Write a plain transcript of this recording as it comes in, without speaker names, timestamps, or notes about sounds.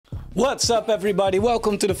What's up, everybody?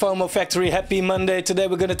 Welcome to the Fomo Factory. Happy Monday. Today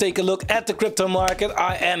we're going to take a look at the crypto market.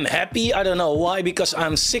 I am happy. I don't know why, because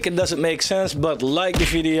I'm sick. It doesn't make sense, but like the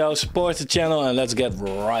video, support the channel, and let's get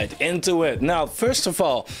right into it. Now, first of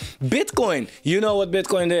all, Bitcoin. You know what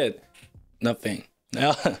Bitcoin did? Nothing.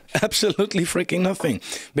 Absolutely freaking nothing.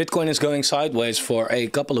 Bitcoin is going sideways for a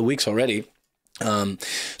couple of weeks already.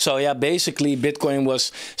 So yeah, basically Bitcoin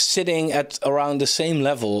was sitting at around the same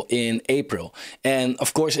level in April, and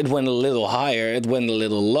of course it went a little higher, it went a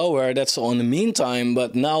little lower, that's all in the meantime,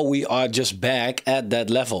 but now we are just back at that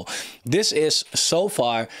level. This is so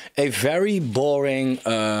far a very boring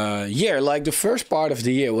year. Like the first part of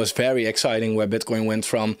the year was very exciting, where Bitcoin went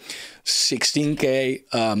from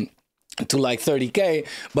 16k to like 30k,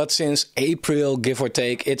 but since April, give or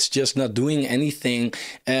take, it's just not doing anything,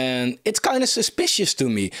 and it's kind of suspicious to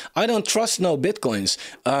me. I don't trust no Bitcoins.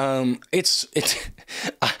 I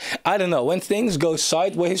don't know, when things go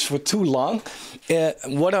sideways for too long,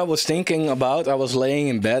 what I was thinking about, I was laying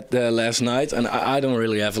in bed last night, and I don't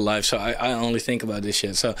really have a life, so I only think about this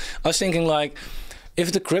shit. So I was thinking, like,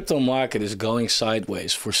 if the crypto market is going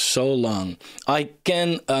sideways for so long, I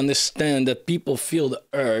can understand that people feel the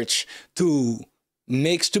urge to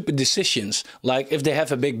make stupid decisions. Like if they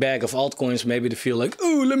have a big bag of altcoins, maybe they feel like,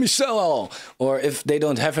 oh, let me sell all. Or if they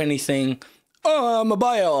don't have anything, oh, I'm gonna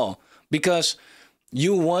buy all. Because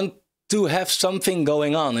you want to have something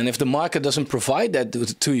going on. And if the market doesn't provide that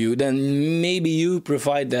to you, then maybe you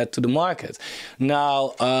provide that to the market.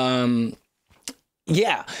 Now,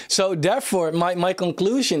 yeah, so therefore my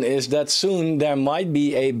conclusion is that soon there might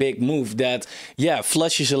be a big move that, yeah,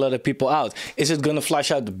 flushes a lot of people out. Is it going to flush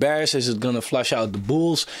out the bears? Is it going to flush out the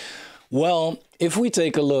bulls? Well, if we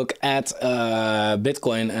take a look at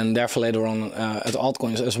Bitcoin, and therefore later on at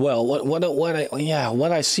altcoins as well,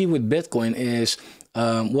 what I see with Bitcoin is,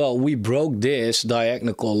 well, we broke this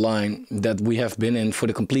diagonal line that we have been in for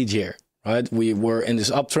the complete year. Right, we were in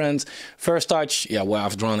this uptrend. First touch, yeah, well,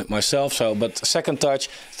 I've drawn it myself. So, but second touch,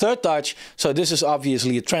 third touch. So this is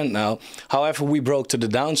obviously a trend now. However, we broke to the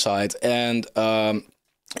downside, and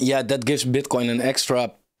yeah, that gives Bitcoin an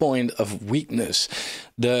extra point of weakness.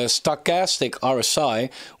 The stochastic RSI,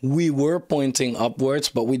 we were pointing upwards,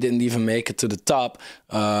 but we didn't even make it to the top.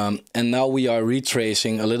 And now we are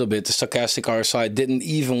retracing a little bit. The stochastic RSI didn't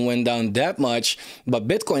even went down that much, but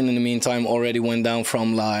Bitcoin in the meantime already went down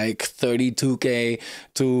from like 32k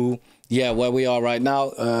to, yeah, where we are right now,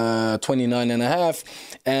 29.5.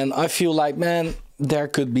 And I feel like, man, there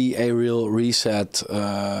could be a real reset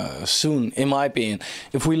soon, in my opinion.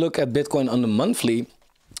 If we look at Bitcoin on the monthly,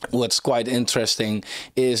 what's quite interesting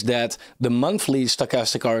is that the monthly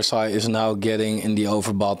stochastic RSI is now getting in the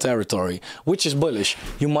overbought territory, which is bullish.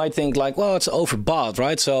 You might think like, well, it's overbought,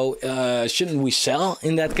 right? So shouldn't we sell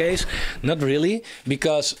in that case? Not really,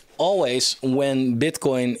 because always when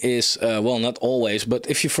Bitcoin is, well, not always, but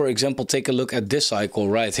if you, for example, take a look at this cycle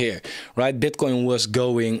right here, right? Bitcoin was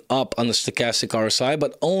going up on the stochastic RSI,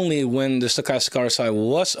 but only when the stochastic RSI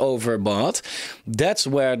was overbought, that's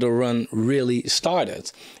where the run really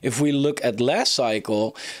started. If we look at last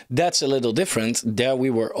cycle, that's a little different. There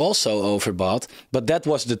we were also overbought, but that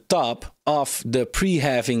was the top of the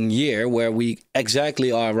pre-halving year where we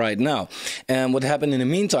exactly are right now. And what happened in the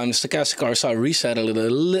meantime, the stochastic RSI reset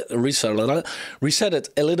it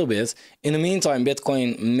a little bit. In the meantime,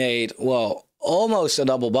 Bitcoin made, well, almost a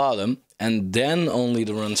double bottom, and then only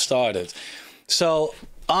the run started. So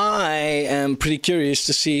I am pretty curious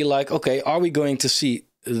to see, like, okay, are we going to see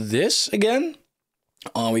this again?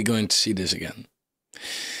 Are we going to see this again?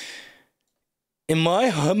 In my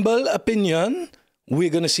humble opinion, we're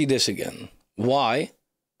going to see this again. Why?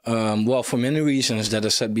 Well, for many reasons that I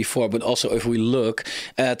said before, but also if we look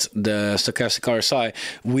at the stochastic RSI,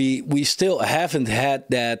 we still haven't had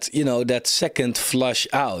that, you know, that second flush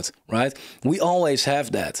out, right? We always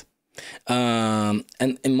have that. And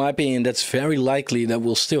in my opinion, that's very likely that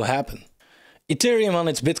will still happen. Ethereum on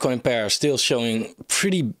its Bitcoin pair still showing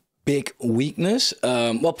pretty big weakness.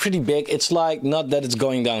 Well, pretty big. It's like not that it's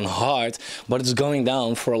going down hard, but it's going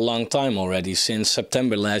down for a long time already, since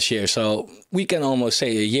September last year. So we can almost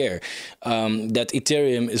say a year that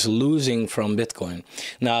Ethereum is losing from Bitcoin.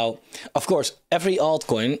 Now, of course, every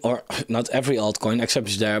altcoin, or not every altcoin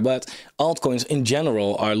except there, but altcoins in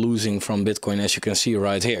general are losing from Bitcoin, as you can see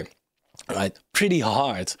right here. Right, pretty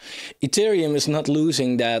hard. Ethereum is not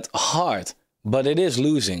losing that hard, but it is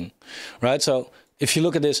losing, right? So if you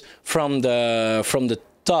look at this from the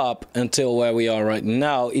top until where we are right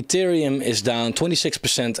now, Ethereum is down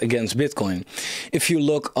 26% against Bitcoin. If you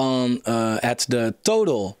look on at the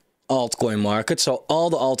total altcoin market, so all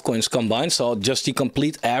the altcoins combined, so just the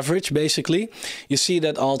complete average basically, you see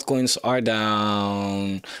that altcoins are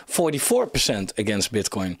down 44% against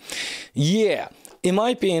Bitcoin. Yeah, in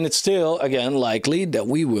my opinion, it's still, again, likely that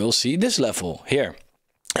we will see this level here.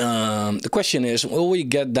 The question is, will we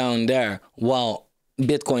get down there while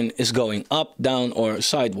Bitcoin is going up, down, or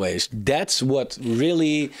sideways? That's what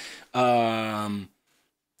really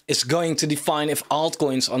is going to define if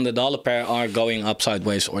altcoins on the dollar pair are going up,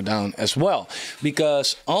 sideways, or down as well.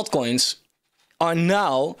 Because altcoins are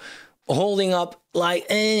now holding up like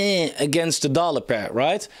against the dollar pair,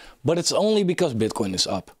 right? But it's only because Bitcoin is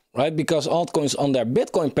up, right? Because altcoins on their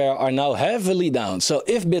Bitcoin pair are now heavily down. So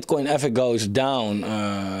if Bitcoin ever goes down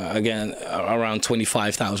again around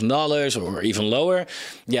 $25,000 or even lower,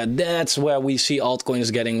 yeah, that's where we see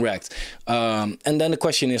altcoins getting wrecked. And then the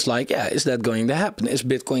question is like, yeah, is that going to happen? Is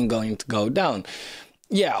Bitcoin going to go down?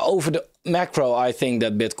 Yeah, over the macro, I think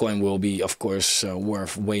that Bitcoin will be, of course,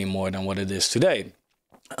 worth way more than what it is today.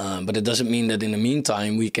 But it doesn't mean that in the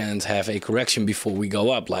meantime we can't have a correction before we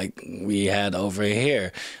go up, like we had over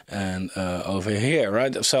here and over here,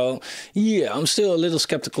 right? So yeah, I'm still a little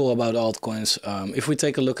skeptical about altcoins. If we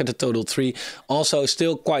take a look at the total three, also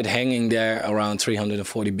still quite hanging there around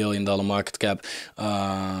 $340 billion market cap.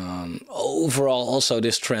 Overall, also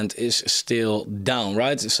this trend is still down,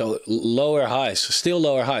 right? So lower highs, still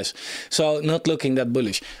lower highs. So not looking that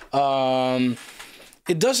bullish.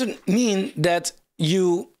 It doesn't mean that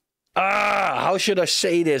how should I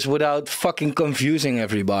say this without fucking confusing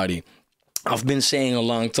everybody? I've been saying a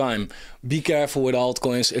long time, be careful with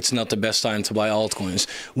altcoins. It's not the best time to buy altcoins.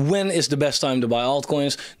 When is the best time to buy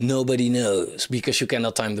altcoins? Nobody knows, because you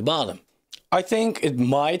cannot time the bottom. I think it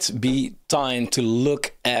might be time to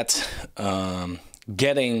look at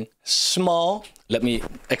getting small, let me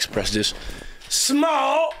express this,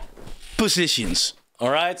 small positions,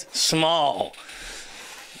 all right? Small.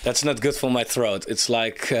 That's not good for my throat. It's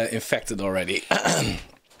like infected already.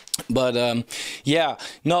 But yeah,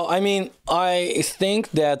 no, I mean, I think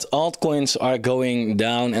that altcoins are going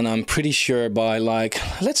down, and I'm pretty sure by like,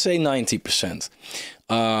 let's say 90%.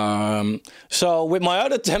 So with my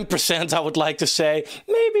other 10%, I would like to say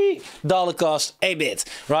maybe dollar cost a bit,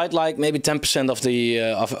 right? Like maybe 10% of the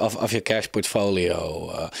of your cash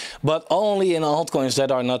portfolio, but only in altcoins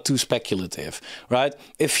that are not too speculative, right?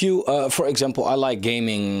 If you, for example, I like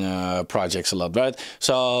gaming projects a lot, right?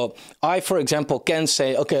 So I, for example, can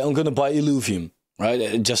say, okay, I'm gonna buy Delysium, right?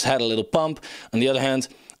 It just had a little pump. On the other hand,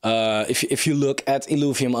 if you look at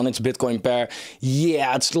Delysium on its Bitcoin pair,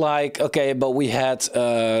 yeah, it's like, okay, but we had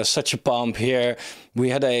such a pump here. We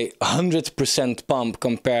had a 100% pump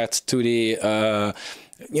compared to the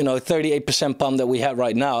 38% pump that we have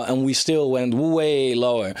right now, and we still went way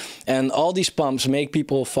lower. And all these pumps make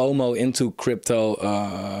people FOMO into crypto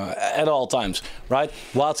at all times, right?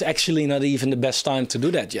 While it's actually not even the best time to do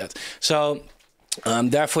that yet. So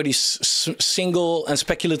therefore, these single and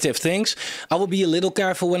speculative things, I will be a little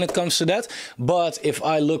careful when it comes to that. But if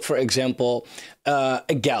I look, for example, a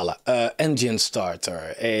Gala, Engine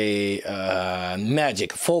Starter, a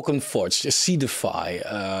Magic, Falcon Forge, Seedify,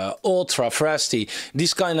 Ultra, Frosty,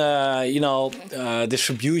 these kind of,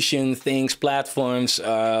 distribution things, platforms,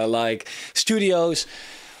 like studios,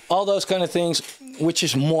 all those kind of things, which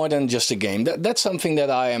is more than just a game. That's something that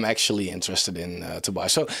I am actually interested in to buy.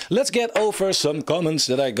 So let's get over some comments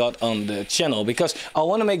that I got on the channel, because I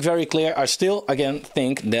want to make very clear, I still, again,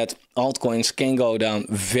 think that altcoins can go down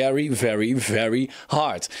very, very, very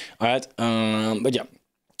hard. All right, but yeah.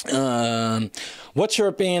 What's your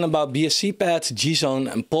opinion about BSC Pad, G-Zone,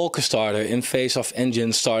 and Polka Starter in face of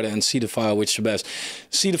Engine Starter and Seedify? Which is the best?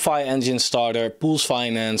 Seedify, Engine Starter, Pools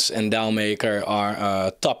Finance, and DAOmaker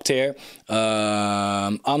are top tier.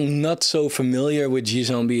 I'm not so familiar with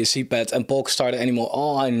G-Zone, BSC Pad, and Polka Starter anymore.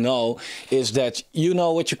 All I know is that you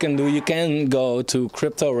know what you can do. You can go to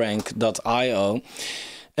cryptorank.io.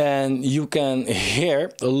 And you can here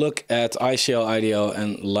look at ICO, IDO,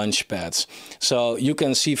 and Launchpads. So you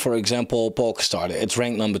can see, for example, Polka Starter. It's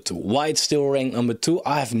ranked number 2. Why it's still ranked number 2?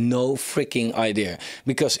 I have no freaking idea.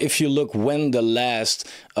 Because if you look when the last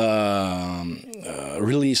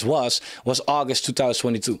release was August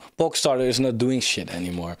 2022. Polka Starter is not doing shit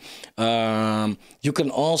anymore. You can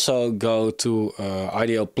also go to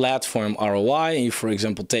IDO platform ROI, and you, for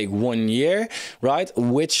example, take 1 year, right?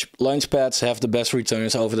 Which Launchpads have the best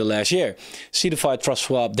returns over the last year? Seedify,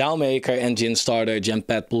 TrustSwap, DAOmaker, Engine Starter,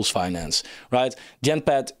 Genpad, Pools Finance, right?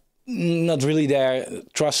 Genpad, not really there.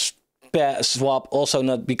 Swap also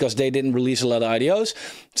not, because they didn't release a lot of IDOs.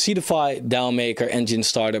 Seedify, DAO Maker, Engine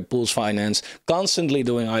Starter, Pools Finance, constantly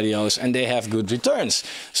doing IDOs, and they have good returns.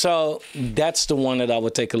 So that's the one that I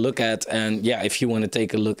would take a look at. And yeah, if you want to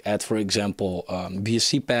take a look at, for example,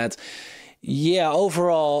 BSC Pad, yeah,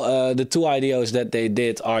 overall, the 2 IDOs that they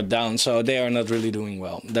did are down, so they are not really doing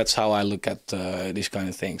well. That's how I look at this kind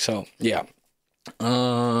of thing. So yeah.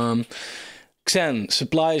 Xen,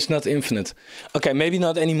 supply is not infinite. Okay, maybe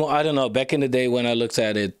not anymore. I don't know. Back in the day when I looked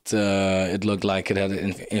at it, it looked like it had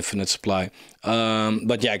an infinite supply.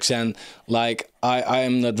 But yeah, Xen, like I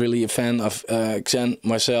am not really a fan of Xen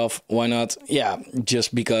myself. Why not? Yeah,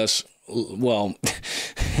 just because, well,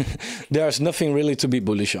 there's nothing really to be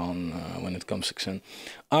bullish on when it comes to Xen.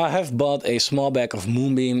 I have bought a small bag of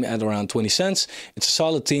Moonbeam at around 20 cents. It's a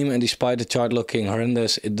solid team, and despite the chart looking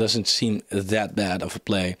horrendous, it doesn't seem that bad of a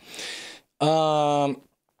play.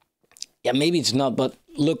 Yeah, maybe it's not, but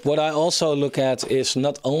look, what I also look at is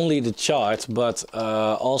not only the chart, but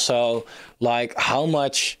also like how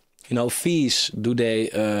much, you know, fees do they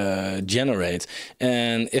generate.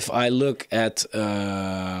 And if I look at,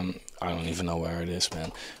 I don't even know where it is,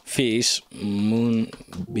 man. Fees,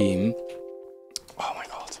 Moonbeam. Oh my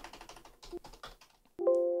God.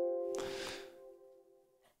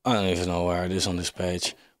 I don't even know where it is on this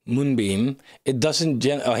page. Moonbeam, it doesn't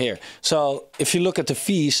oh, here. So if you look at the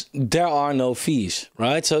fees, there are no fees,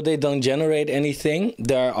 right? So they don't generate anything.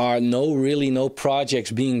 There are really no projects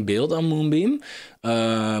being built on Moonbeam,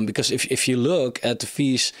 because if you look at the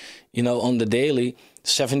fees, you know, on the daily,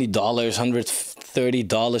 $70, $130,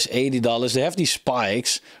 $80, they have these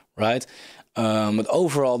spikes, right? But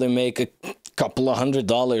overall they make a couple of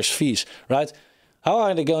 $100 fees, right? How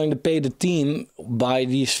are they going to pay the team by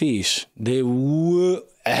these fees? They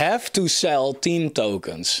have to sell team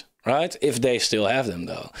tokens, right? If they still have them,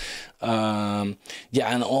 though.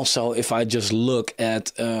 Yeah, and also if I just look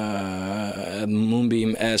at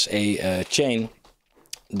Moonbeam as a chain,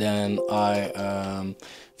 then I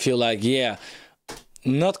feel like, yeah,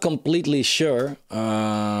 not completely sure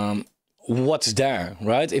what's there,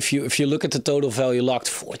 right? If you look at the total value locked,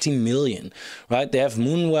 40 million, right? They have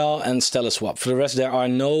Moonwell and Stellar Swap. For the rest, there are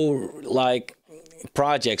no like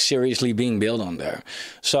projects seriously being built on there.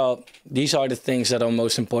 So these are the things that are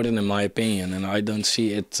most important in my opinion, and I don't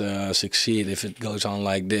see it succeed if it goes on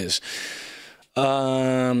like this.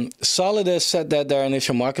 Solidus said that their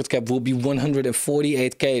initial market cap will be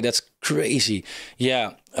 148k. That's crazy.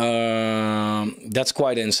 Yeah, that's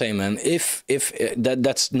quite insane, man. If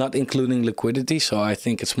that's not including liquidity, so I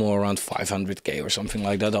think it's more around 500k or something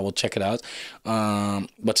like that. I will check it out.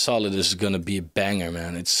 But Solidus is gonna be a banger,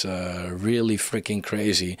 man. It's really freaking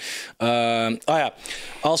crazy. Oh yeah.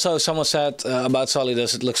 Also, someone said about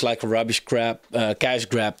Solidus, it looks like a rubbish grab, cash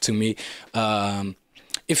grab to me.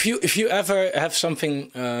 If you ever have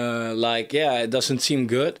something like, yeah, it doesn't seem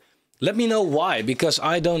good, let me know why, because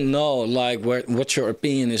I don't know like what your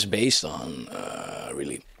opinion is based on,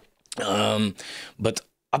 really. But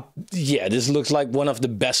yeah, this looks like one of the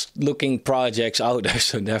best looking projects out there,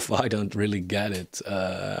 so therefore I don't really get it.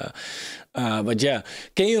 But yeah,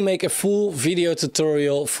 can you make a full video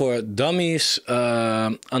tutorial for dummies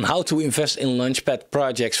on how to invest in Launchpad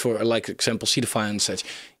projects for, like, example, Seedify and such?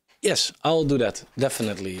 Yes, I will do that.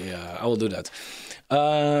 Definitely, I will do that.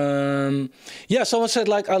 Yeah, someone said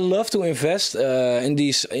like, I love to invest in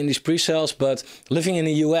these pre-sales, but living in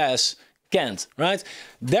the US can't, right?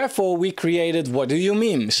 Therefore, we created What Do You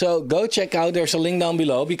Meme? So go check out, there's a link down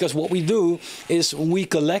below, because what we do is we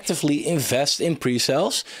collectively invest in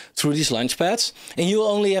pre-sales through these launchpads, and you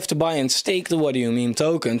only have to buy and stake the What Do You Meme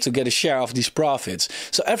token to get a share of these profits.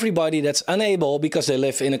 So everybody that's unable, because they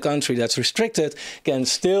live in a country that's restricted, can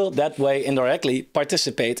still that way indirectly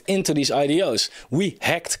participate into these IDOs. We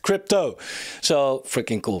hacked crypto. So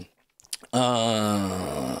freaking cool.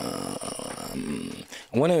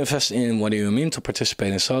 I want to invest in What Do You Meme to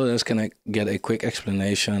participate in Solidus. Can I get a quick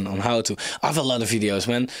explanation on how to? I have a lot of videos,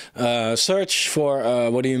 man. Search for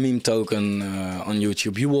What Do You Meme token on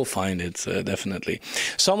YouTube. You will find it, definitely.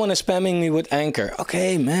 Someone is spamming me with Anchor.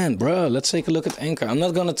 Okay, man, bro, let's take a look at Anchor. I'm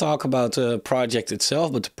not going to talk about the project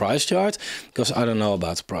itself, but the price chart, because I don't know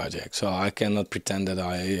about the project. So I cannot pretend that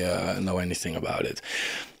I know anything about it.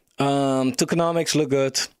 Tokenomics look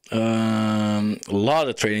good. A lot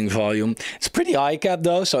of trading volume. It's pretty high cap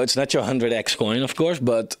though, so it's not your 100x coin, of course,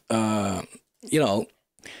 but you know,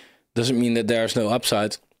 doesn't mean that there's no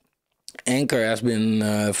upside. Anchor has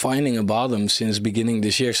been finding a bottom since beginning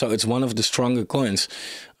this year, so it's one of the stronger coins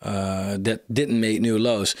that didn't make new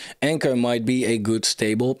lows. Anchor might be a good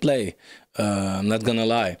stable play. I'm not gonna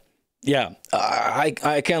lie. Yeah,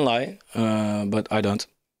 I can lie, but I don't.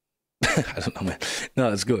 I don't know, man.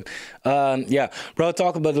 No, it's good. Yeah, bro,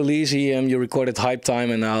 talk about Delysium. You recorded Hype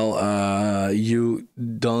Time, and now you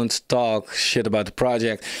don't talk shit about the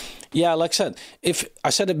project. Yeah, like I said, if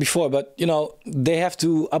I said it before, but you know, they have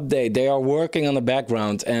to update. They are working on the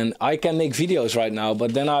background, and I can make videos right now,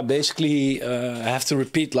 but then I basically have to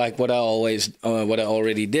repeat like what I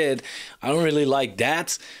already did. I don't really like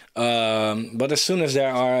that. But as soon as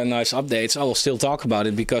there are nice updates, I will still talk about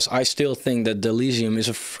it, because I still think that Delysium is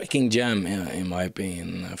a freaking gem, in my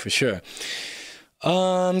opinion, for sure.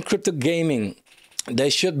 Crypto gaming. They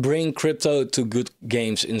should bring crypto to good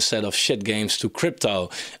games instead of shit games to crypto.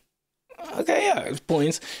 Okay, yeah,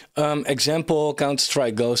 point. Example,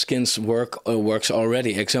 Counter-Strike Go skins works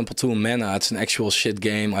already. Example 2, Mana. It's an actual shit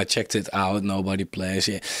game. I checked it out. Nobody plays.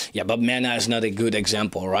 Yeah, but Mana is not a good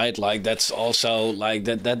example, right? Like that's also like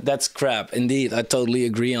that's crap. Indeed, I totally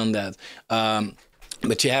agree on that.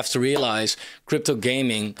 But you have to realize crypto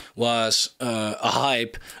gaming was a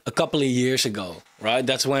hype a couple of years ago, right?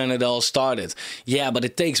 That's when it all started. Yeah, but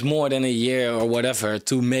it takes more than a year or whatever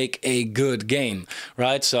to make a good game,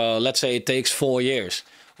 right? So let's say it takes 4 years.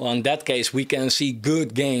 Well, in that case, we can see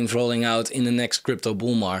good games rolling out in the next crypto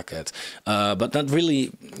bull market. But not really,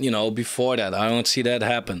 you know, before that. I don't see that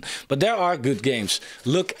happen. But there are good games.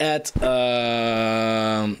 Look at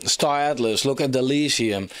Star Atlas. Look at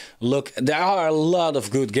Delysium. There are a lot of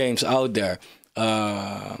good games out there.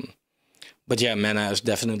 But yeah, Mana is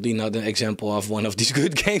definitely not an example of one of these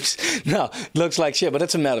good games. No, it looks like shit, but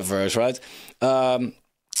it's a metaverse, right?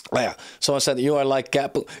 Yeah, someone said you are like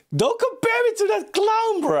Capo. Don't compare me to that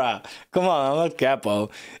clown, bruh. Come on, I'm not Capo.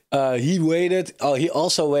 He waited. Oh, he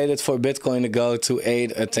also waited for Bitcoin to go to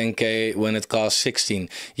 8 or 10K when it cost 16.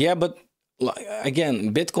 Yeah, but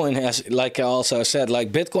again, Bitcoin has, like I also said,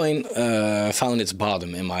 like Bitcoin found its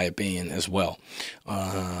bottom, in my opinion, as well.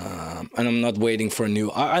 And I'm not waiting for a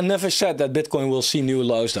new. I never said that Bitcoin will see new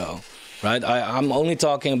lows, though, right? I'm only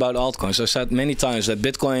talking about altcoins. I said many times that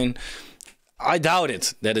Bitcoin. I doubt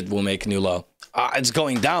it that it will make a new low. It's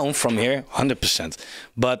going down from here, 100%.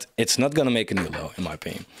 But it's not going to make a new low, in my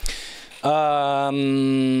opinion.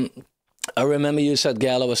 I remember you said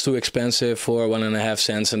Gala was too expensive for 1.5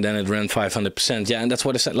 cents, and then it ran 500%. Yeah, and that's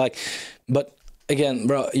what I said. Like, but again,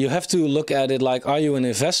 bro, you have to look at it like, are you an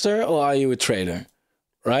investor or are you a trader?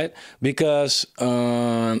 Right? Because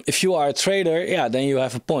if you are a trader, yeah, then you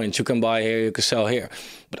have a point. You can buy here, you can sell here.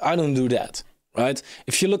 But I don't do that. Right?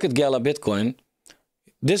 If you look at Gala Bitcoin,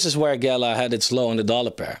 this is where Gala had its low on the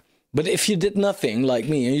dollar pair. But if you did nothing like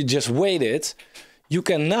me and you just waited, you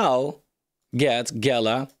can now get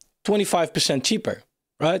Gala 25% cheaper,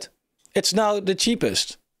 right? It's now the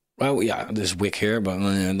cheapest. Well, yeah, there's wick here, but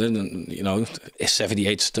you know, it's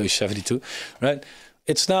 78 to 72, right?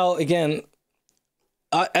 It's now again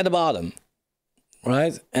at the bottom,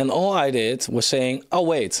 right? And all I did was saying, oh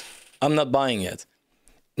wait, I'm not buying it.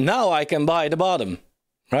 Now I can buy the bottom,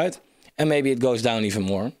 right? And maybe it goes down even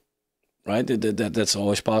more, right? That's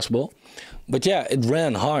always possible. But yeah, it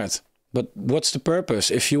ran hard. But what's the purpose?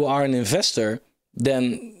 If you are an investor,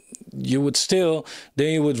 then you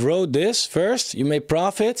would rode this first, you made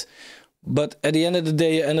profit, but at the end of the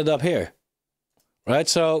day, you ended up here, right?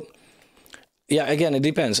 So yeah, again, it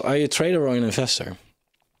depends. Are you a trader or an investor?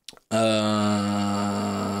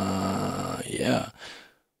 Yeah.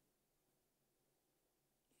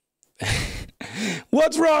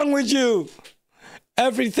 What's wrong with you?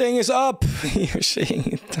 Everything is up. You're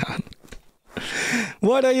seeing it down.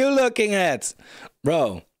 What are you looking at?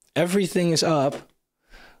 Bro, everything is up.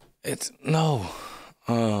 No.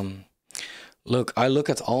 Look, I look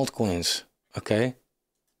at altcoins, okay?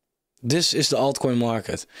 This is the altcoin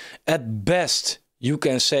market. At best, you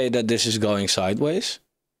can say that this is going sideways.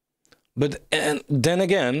 And then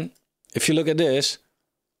again, if you look at this,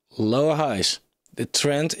 lower highs. The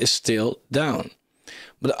trend is still down.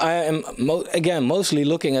 But I am, again, mostly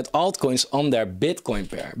looking at altcoins on their Bitcoin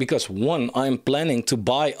pair. Because one, I'm planning to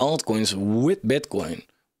buy altcoins with Bitcoin.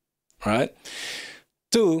 Right?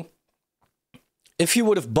 Two, if you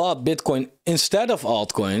would have bought Bitcoin instead of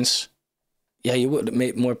altcoins, yeah, you would have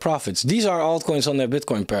made more profits. These are altcoins on their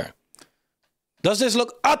Bitcoin pair. Does this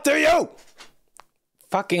look up to you?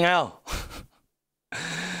 Fucking hell.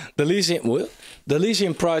 The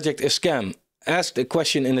Delysium project is scam. Asked a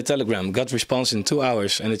question in the Telegram, got response in 2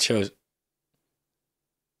 hours, and it shows.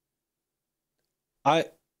 I'm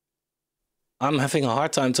having a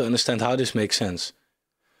hard time to understand how this makes sense.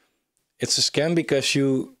 It's a scam because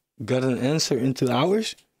you got an answer in 2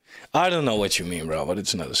 hours? I don't know what you mean, bro, but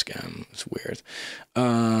it's not a scam. It's weird.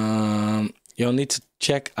 You'll need to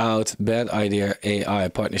check out Bad Idea AI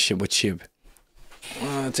partnership with Chip.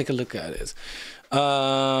 Take a look at it.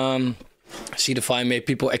 CeDeFi made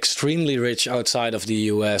people extremely rich outside of the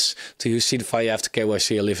US. To use CeDeFi, you have to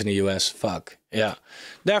KYC or live in the US. Fuck. Yeah.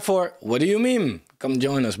 Therefore, what do you mean? Come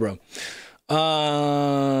join us, bro.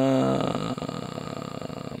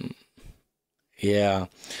 Yeah.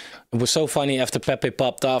 It was so funny after Pepe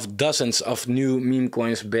popped off. Dozens of new meme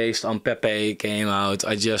coins based on Pepe came out.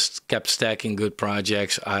 I just kept stacking good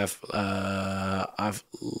projects. I've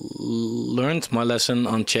learned my lesson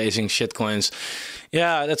on chasing shitcoins.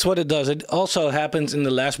 Yeah, that's what it does. It also happened in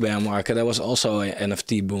the last bear market. There was also an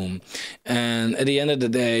NFT boom. And at the end of the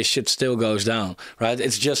day, shit still goes down, right?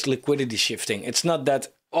 It's just liquidity shifting. It's not that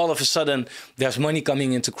all of a sudden there's money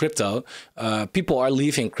coming into crypto. People are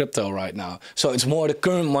leaving crypto right now. So it's more the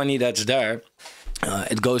current money that's there.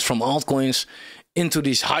 It goes from altcoins into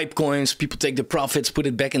these hype coins. People take the profits, put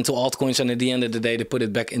it back into altcoins, and at the end of the day, they put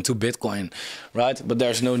it back into Bitcoin, right? But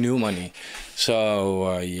there's no new money.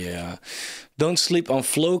 So, yeah. Don't sleep on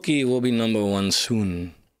Floki will be #1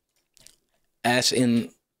 soon. As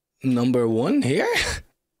in #1 here?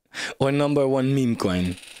 Or #1 meme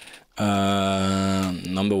coin?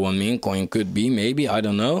 #1 meme coin could be, maybe, I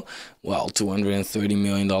don't know. Well, $230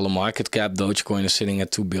 million market cap. Dogecoin is sitting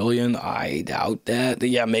at 2 billion. I doubt that.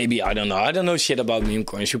 Yeah, maybe, I don't know. I don't know shit about meme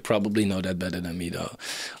coins. You probably know that better than me, though.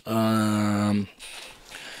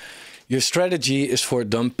 Your strategy is for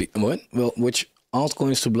dumping what? Well, which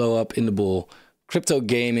altcoins to blow up in the bull? Crypto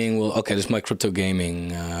gaming will... Okay, this is my crypto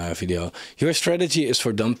gaming video. Your strategy is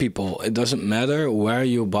for dumb people. It doesn't matter where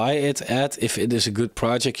you buy it at. If it is a good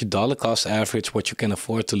project, you dollar cost average what you can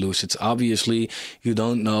afford to lose. It's obviously you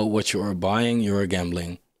don't know what you are buying. You're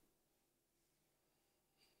gambling.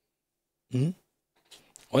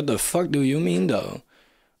 What the fuck do you mean, though?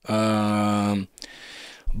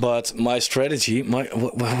 But my strategy,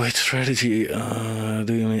 what strategy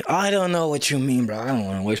do you mean? I don't know what you mean, bro. I don't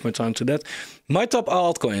want to waste my time to that. My top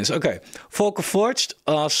altcoins. Okay. Volker Forged,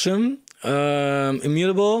 awesome.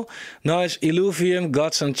 Immutable, nice. Illuvium,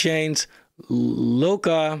 Gods Unchained,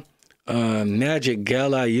 Loka, Magic,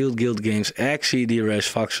 Gala, Yield Guild Games, Axie, D-Race,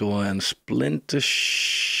 Foxhole, and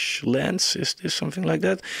Splintish Lens. Is this something like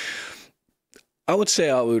that? I would say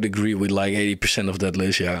I would agree with like 80% of that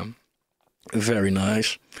list, yeah. Very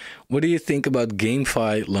nice. What do you think about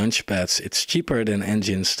GameFi Launchpads? It's cheaper than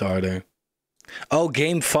Engine Starter. Oh,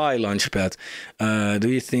 GameFi Launchpad. Do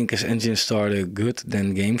you think is Engine Starter good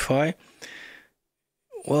than GameFi?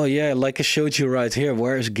 Well, yeah, like I showed you right here.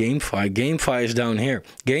 Where is GameFi? GameFi is down here.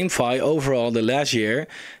 GameFi overall the last year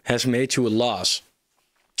has made you a loss.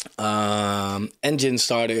 Engine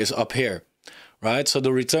Starter is up here, right? So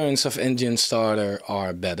the returns of Engine Starter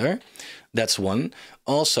are better. That's one.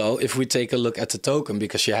 Also, if we take a look at the token,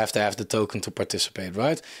 because you have to have the token to participate,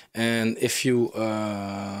 right? And if you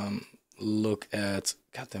look at,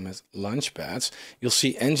 goddammit, Launchpads, you'll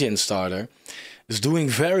see Engine Starter is doing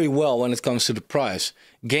very well when it comes to the price.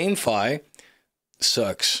 GameFi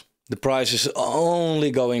sucks. The price is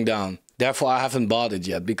only going down. Therefore, I haven't bought it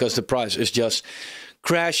yet because the price is just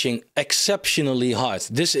crashing exceptionally hard.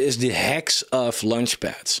 This is the hex of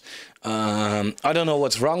Launchpads. I don't know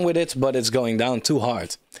what's wrong with it, but it's going down too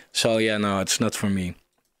hard. So yeah, no, it's not for me.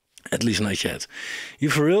 At least not yet.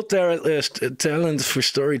 You've a real talent for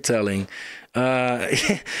storytelling.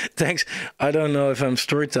 Thanks. I don't know if I'm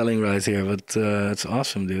storytelling right here, but it's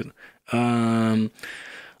awesome, dude.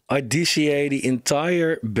 I DCA the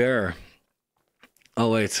entire bear.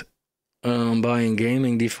 Oh, wait. Buying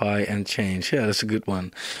gaming, DeFi, and change. Yeah, that's a good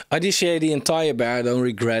one. I DCA the entire bear. I don't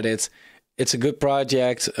regret it. It's a good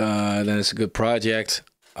project. Then it's a good project.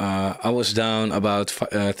 I was down about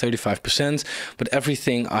 35%, but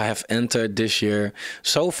everything I have entered this year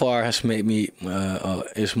so far has made me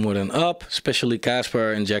is more than up, especially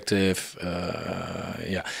Casper, Injective.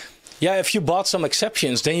 Yeah, if you bought some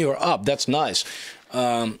exceptions, then you're up. That's nice.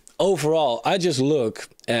 Overall, I just look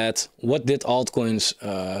at what did altcoins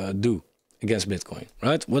do against Bitcoin,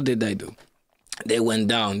 right? What did they do? They went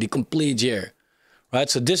down the complete year, right?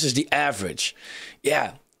 So this is the average.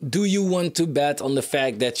 Yeah. Do you want to bet on the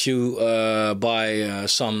fact that you buy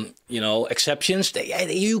some, exceptions?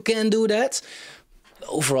 You can do that.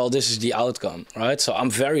 Overall, this is the outcome, right? So I'm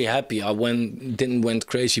very happy I didn't went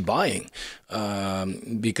crazy buying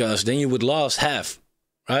because then you would lose half,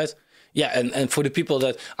 right? Yeah, and for the people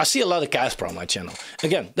that... I see a lot of Casper on my channel.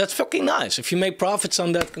 Again, that's fucking nice. If you make profits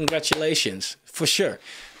on that, congratulations, for sure.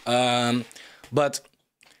 But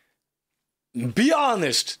be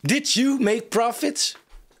honest, did you make profits?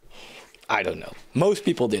 I don't know. Most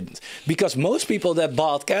people didn't, because most people that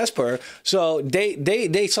bought Casper, so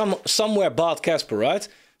they somewhere bought Casper, right?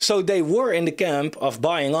 So they were in the camp of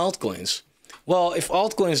buying altcoins. Well, if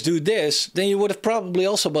altcoins do this, then you would have probably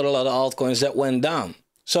also bought a lot of altcoins that went down.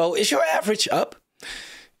 So is your average up?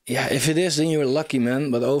 Yeah, if it is, then you're lucky, man.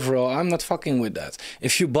 But overall, I'm not fucking with that.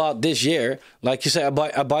 If you bought this year, like you say, I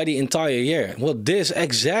buy the entire year. Well, this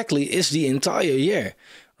exactly is the entire year,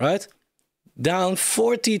 right? Down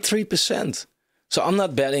 43%. So I'm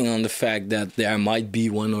not betting on the fact that there might be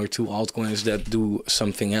 1 or 2 altcoins that do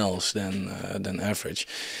something else than average.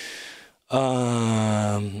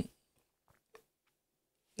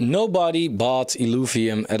 Nobody bought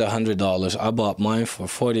Delysium at $100. I bought mine for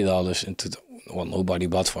 $40 well, nobody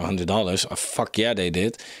bought for $100. Fuck yeah, they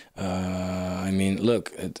did. I mean,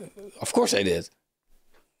 look, of course they did.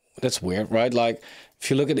 That's weird, right? Like, if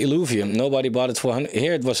you look at Delysium, nobody bought it for $100.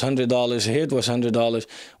 Here it was $100. Here it was $100.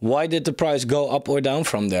 Why did the price go up or down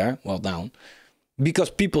from there? Well, down. Because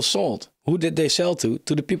people sold. Who did they sell to?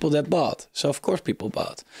 To the people that bought. So, of course, people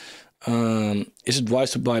bought. Is it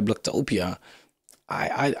wise to buy Blocktopia?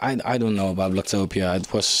 I don't know about Blocktopia.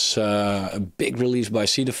 It was a big release by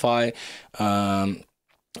Seedify.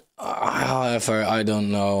 However, I don't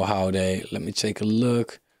know how they... Let me take a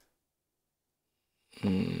look.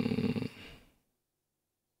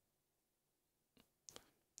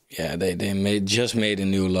 Yeah, they just made a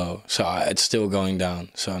new low. So it's still going down.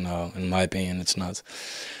 So no, in my opinion, it's not.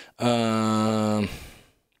 Let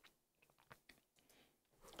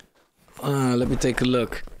me take a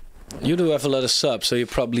look. You do have a lot of subs, so you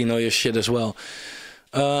probably know your shit as well.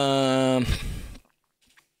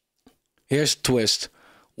 Here's a twist.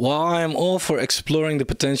 While I'm all for exploring the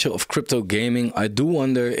potential of crypto gaming, I do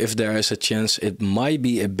wonder if there is a chance it might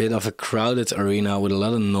be a bit of a crowded arena with a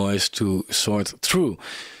lot of noise to sort through.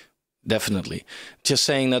 Definitely. Just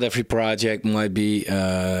saying not every project might be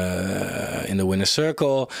in the winner's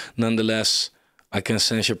circle. Nonetheless, I can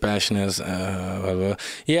sense you're passionate.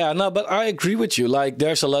 Yeah, no, but I agree with you. Like,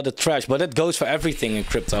 there's a lot of trash, but it goes for everything in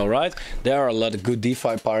crypto, right? There are a lot of good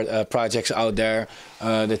DeFi projects out there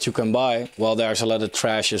that you can buy. Well, there's a lot of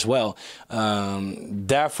trash as well.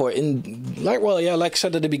 Therefore, like I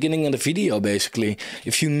said at the beginning of the video, basically,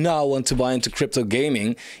 if you now want to buy into crypto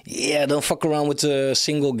gaming, yeah, don't fuck around with the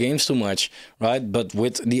single games too much, right? But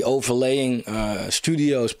with the overlaying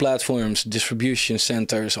studios, platforms, distribution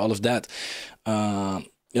centers, all of that. Yeah,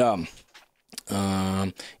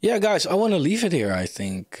 guys, I want to leave it here. I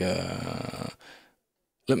think.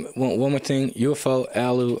 One more thing: UFO,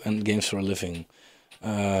 ALU, and games for a living.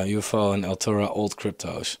 UFO and Altura, old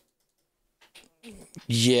cryptos.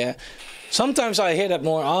 Yeah, sometimes I hear that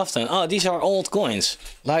more often. Oh, these are old coins.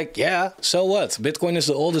 Like, yeah, so what? Bitcoin is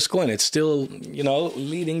the oldest coin. It's still,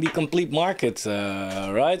 leading the complete market,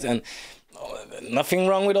 right? And nothing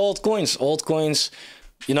wrong with old coins. Old coins.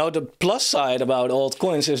 The plus side about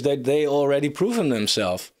altcoins is that they already proven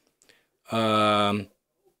themselves.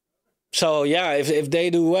 So yeah, if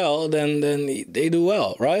they do well, then they do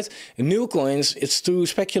well, right? In new coins, it's too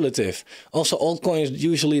speculative. Also, altcoins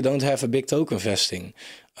usually don't have a big token vesting.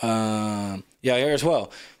 Yeah, here as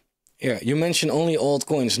well. Yeah, you mentioned only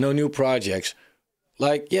altcoins, no new projects.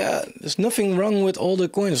 Like, yeah, there's nothing wrong with older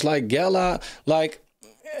coins like Gala. Like,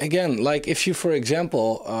 again, like if you, for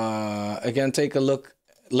example, again, take a look.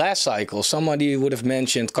 Last cycle, somebody would have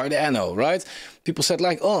mentioned Cardano, right? People said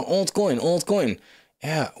like, oh, altcoin.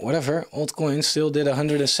 Yeah, whatever. Altcoin still did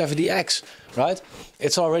 170x, right?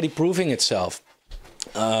 It's already proving itself.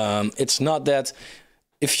 It's not that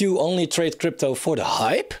if you only trade crypto for the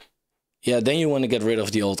hype, yeah, then you want to get rid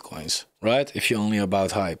of the altcoins, right? If you're only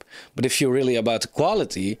about hype. But if you're really about the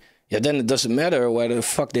quality, yeah, then it doesn't matter where the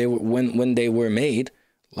fuck they were, when they were made.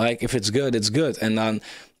 Like, if it's good, it's good. And then,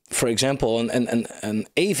 for example, an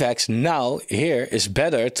AVAX now here is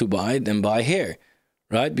better to buy than buy here,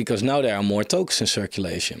 right? Because now there are more tokens in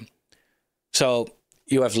circulation. So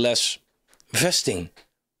you have less vesting,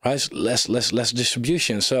 right? Less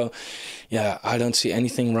distribution. So yeah, I don't see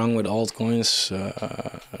anything wrong with altcoins,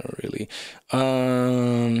 really.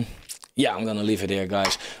 Yeah, I'm gonna leave it here,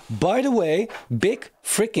 guys. By the way, big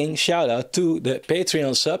freaking shout out to the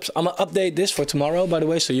Patreon subs. I'm gonna update this for tomorrow, by the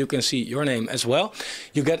way, so you can see your name as well.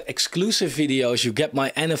 You get exclusive videos, you get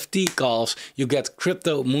my NFT calls, you get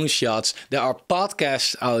crypto moonshots. There are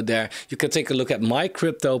podcasts out there. You can take a look at my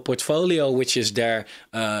crypto portfolio, which is there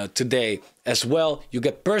today as well. You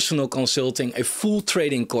get personal consulting, a full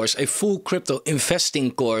trading course, a full crypto investing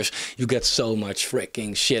course. You get so much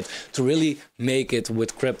freaking shit to really make it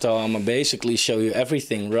with crypto. I'm gonna basically show you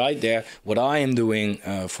everything right there, what I am doing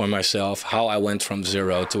for myself, how I went from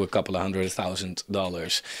zero to a couple of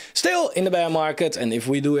 $100,000. Still in the bear market, and if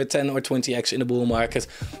we do a 10 or 20x in the bull market,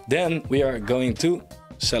 then we are going to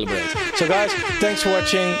celebrate. So guys, thanks for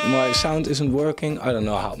watching. My sound isn't working. I don't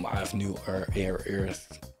know how. I have new ears.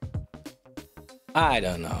 I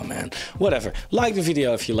don't know, man. Whatever. Like the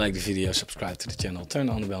video if you like the video. Subscribe to the channel. Turn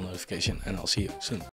on the bell notification. And I'll see you soon.